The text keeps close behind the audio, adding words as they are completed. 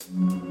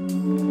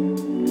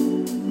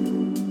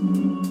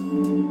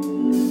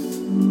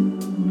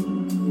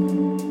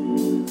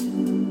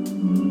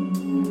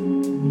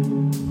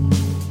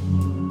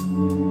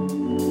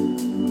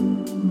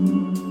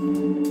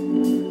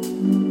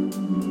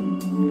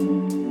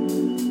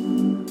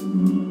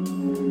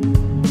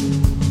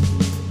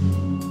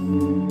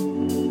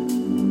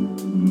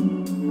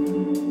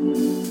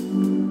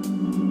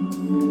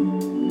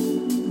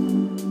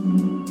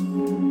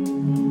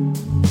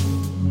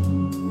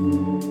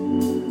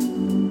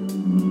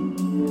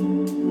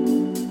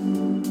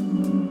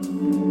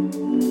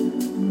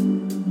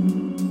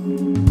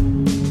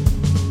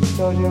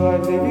you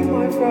I'd leave you,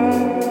 my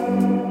friend.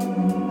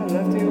 I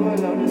left you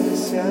alone in the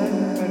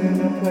sand, but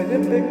then I played a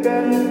big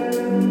band.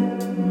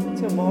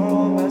 Tomorrow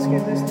I'm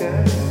asking this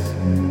dance,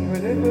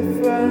 with it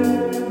with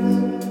friends.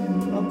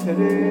 I'm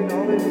pitying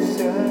all in the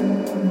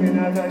sand, looking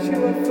I've asked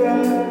you a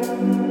friend.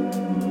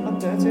 I'm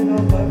dancing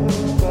on my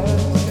little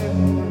bus,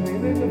 when we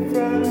were the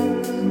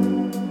friends.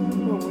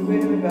 When we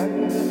were back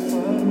in the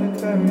fun, the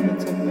carrier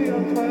took me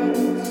on class.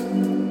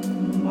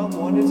 I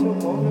wanted to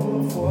walk the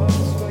roof once,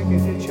 why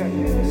could you check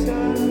me the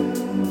sun?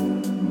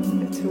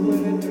 At 2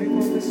 and 3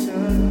 on the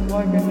sun,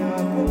 why can I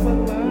put my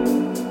love?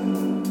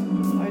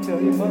 I tell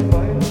you my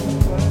body was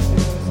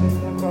precious,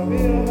 and I caught me a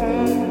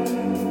hand.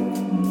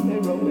 They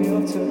wrote me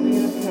off, took me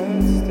a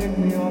pass, take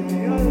me on the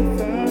other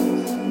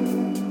fence.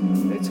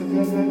 They took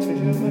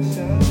advantage of my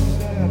sense,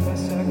 I had my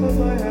sack on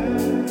my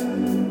hand.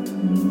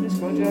 This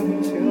one job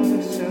is here on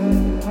the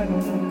sun, I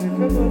don't know the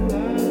grip of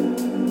that.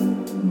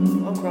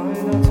 I'm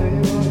crying, I'll tell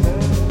you I'm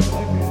mad. I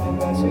can't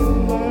pass you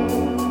love.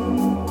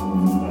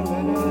 I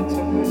went on and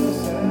took what I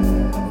said.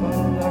 I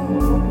found like a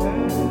little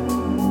man.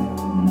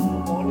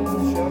 I'm on the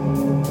shop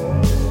with the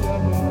best. I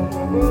don't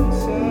remember what it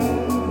said.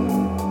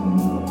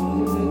 I'm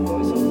losing the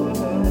voice in my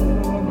head.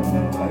 I'm walking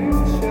down by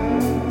your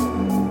shack.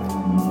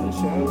 The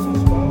shadows are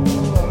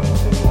sparkling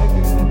lights. I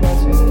can't pass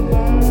you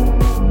love.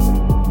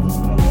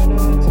 I went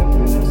on and took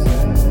what I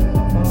said. I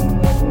found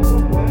like a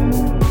little man.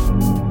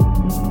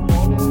 I'm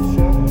on the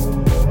shop with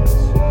the best.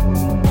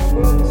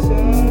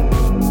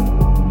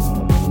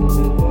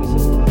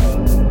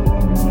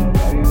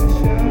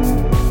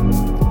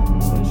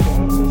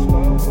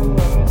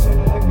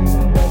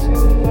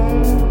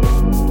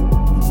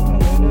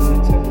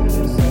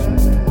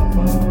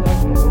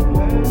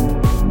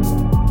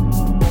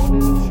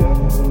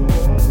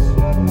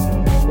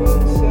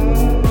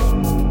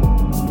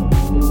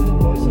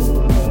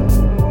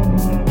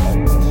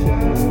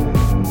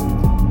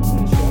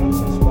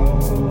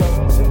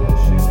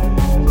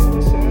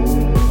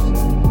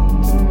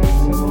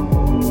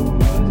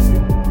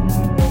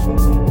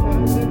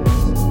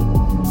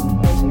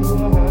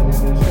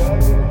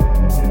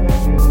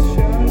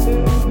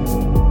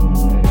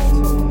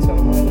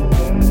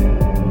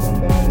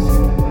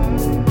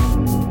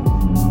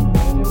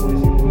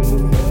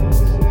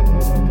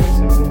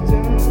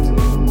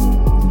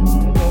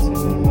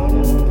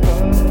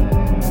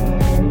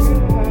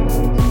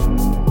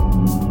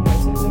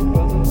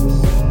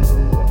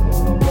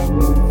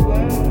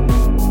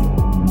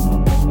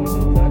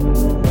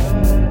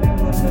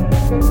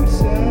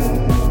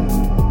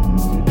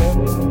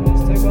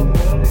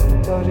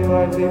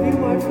 I'd leave you,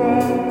 my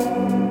friend.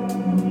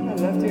 I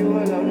left you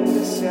alone in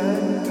the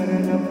sand, but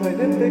then I played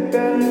a big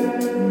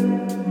band.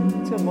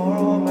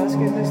 Tomorrow I'm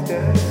asking this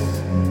dance,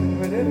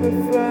 with it with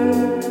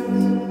friends.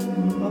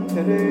 I'm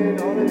pitying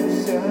all in the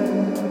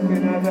sand,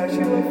 looking I've asked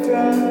you a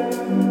friend.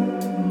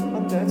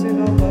 I'm dancing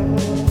on my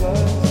little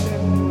bus,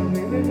 when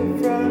we were the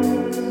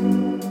friends.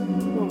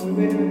 When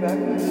we were back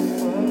in the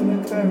fun,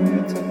 the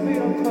carrier took me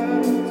on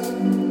class.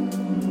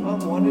 I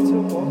wanted to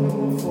walk the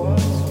roof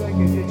once, why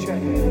could you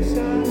check me the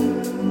sun?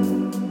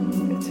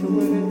 At 2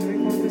 and 3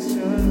 on the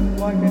sun,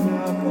 why can I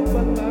put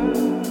my love?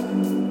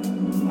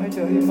 I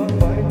tell you my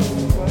body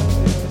was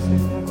precious,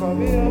 and I caught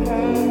me a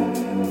hand.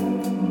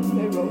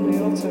 They wrote me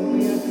off, took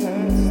me a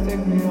pass,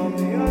 take me on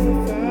the other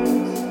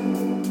fence.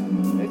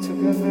 They took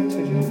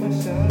advantage of my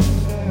sense,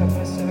 I had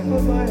my sack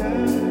on my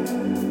hand.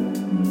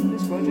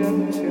 This one job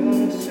is here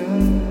on the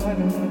sun, I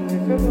don't know the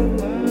grip of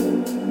that.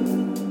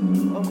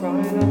 I'm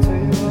crying, I'll tell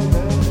you I'm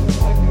mad.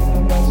 I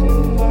can't pass you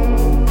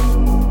love.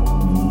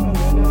 I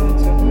went on and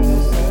took what I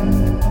said.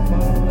 I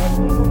found like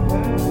a little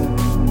man.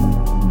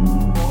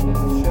 I'm on the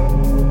shop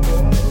with the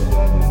bus.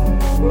 I don't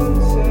remember what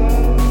it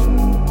said.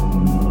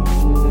 I'm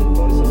losing the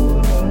voice in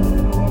my head.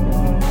 I'm walking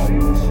down by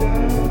your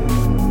shack.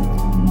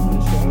 The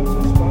shadows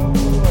are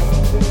sparkling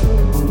lights.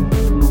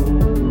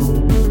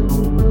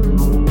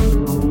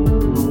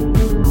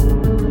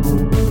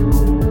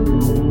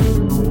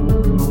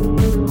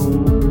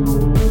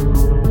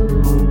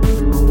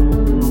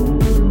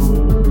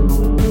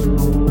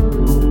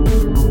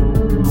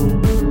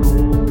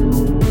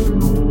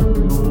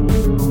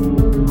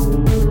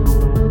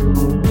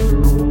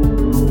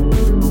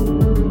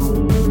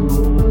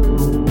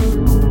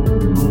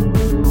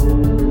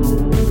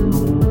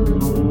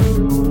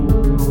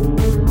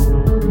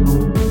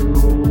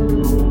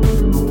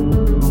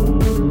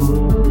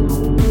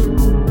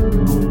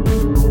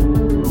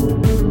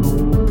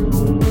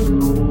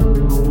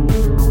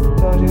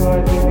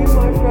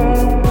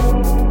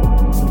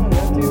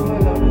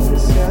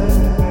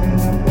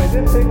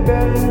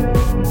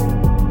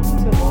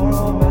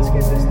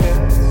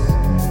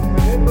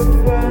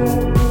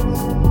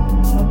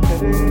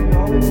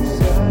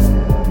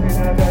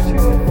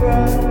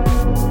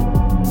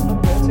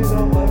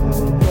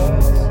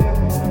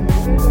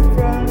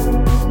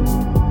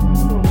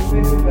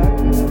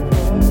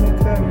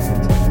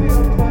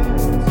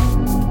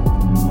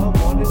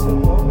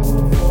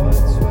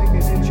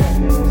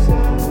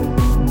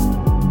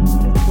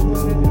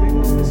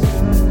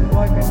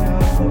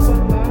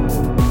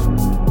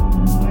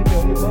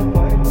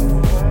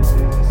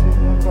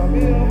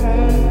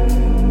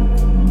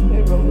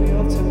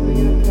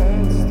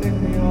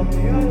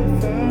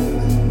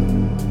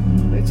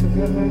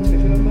 my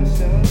t-shirt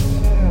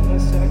myself. I have a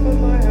sack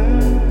on my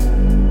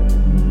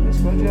hand. It's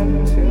what you have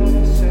to feel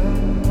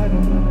myself. I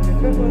don't know if you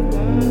could put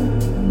that.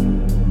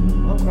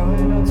 I'm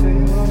crying out to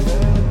you all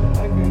then.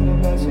 I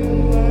couldn't pass you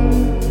love.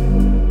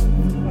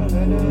 I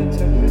let her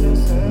take me no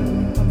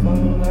sense. I'm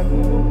falling like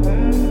a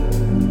pen.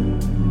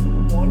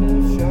 Wanted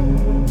to shove in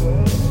the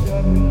bus.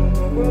 Driving on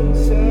my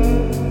brother's side.